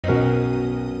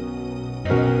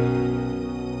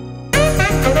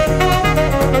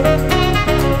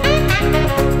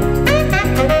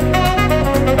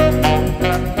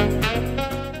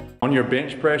on your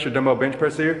bench press, your dumbbell bench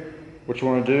press here, what you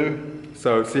want to do,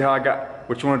 so see how I got,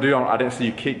 what you want to do, I didn't see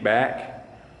you kick back,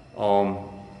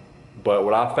 but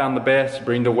what I found the best,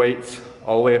 bring the weights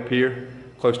all the way up here,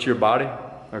 close to your body,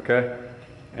 okay?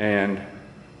 And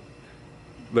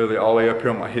literally all the way up here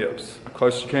on my hips,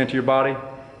 close as you can to your body.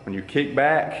 When you kick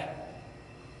back,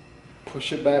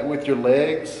 push it back with your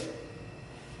legs,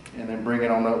 and then bring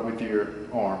it on up with your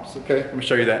arms, okay? Let me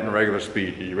show you that in regular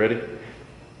speed here, you ready?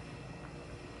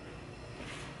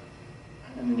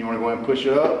 And then you want to go ahead and push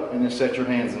it up, and then set your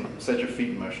hands and set your feet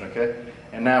in motion, okay?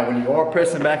 And now when you are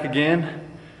pressing back again,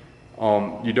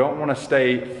 you don't want to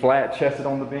stay flat chested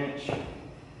on the bench.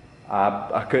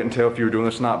 I couldn't tell if you were doing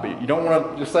this or not, but you don't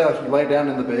want to, just say like you lay down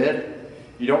in the bed,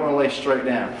 you don't want to lay straight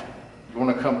down. You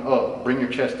want to come up, bring your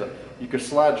chest up. You could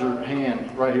slide your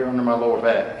hand right here under my lower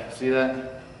back. See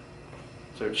that?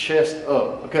 So chest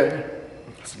up, okay?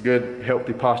 It's a good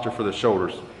healthy posture for the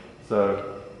shoulders.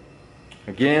 So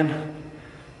again,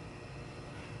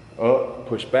 up,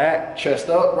 push back, chest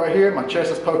up right here. My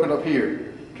chest is poking up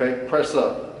here, okay? Press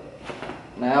up.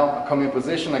 Now I come in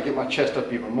position, I get my chest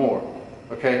up even more.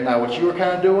 Okay, now what you were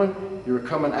kind of doing, you were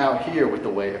coming out here with the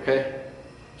weight, okay?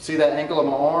 See that angle of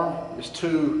my arm? It's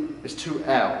too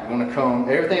out. You want to come,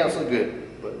 everything else looks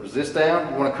good, but resist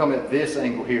down, you want to come at this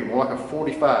angle here, more like a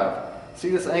 45. See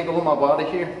this angle of my body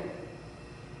here?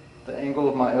 The angle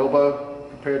of my elbow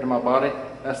compared to my body?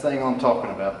 That's the angle I'm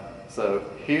talking about. So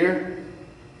here,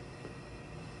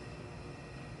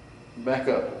 back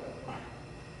up.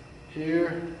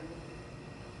 Here,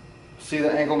 see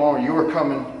the angle of my arm? You were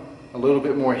coming a little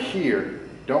bit more here.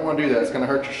 Don't want to do that. It's going to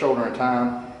hurt your shoulder in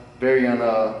time. Very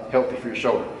unhealthy for your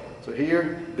shoulder. So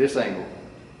here, this angle.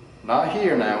 Not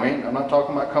here now. I'm not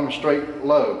talking about coming straight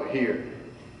low, but here.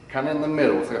 Kind of in the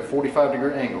middle. It's like a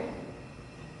 45-degree angle.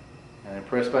 And then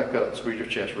press back up. Squeeze your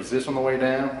chest. Resist on the way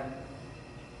down.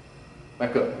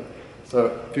 Back up.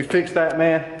 So if you fix that,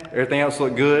 man, everything else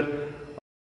look good.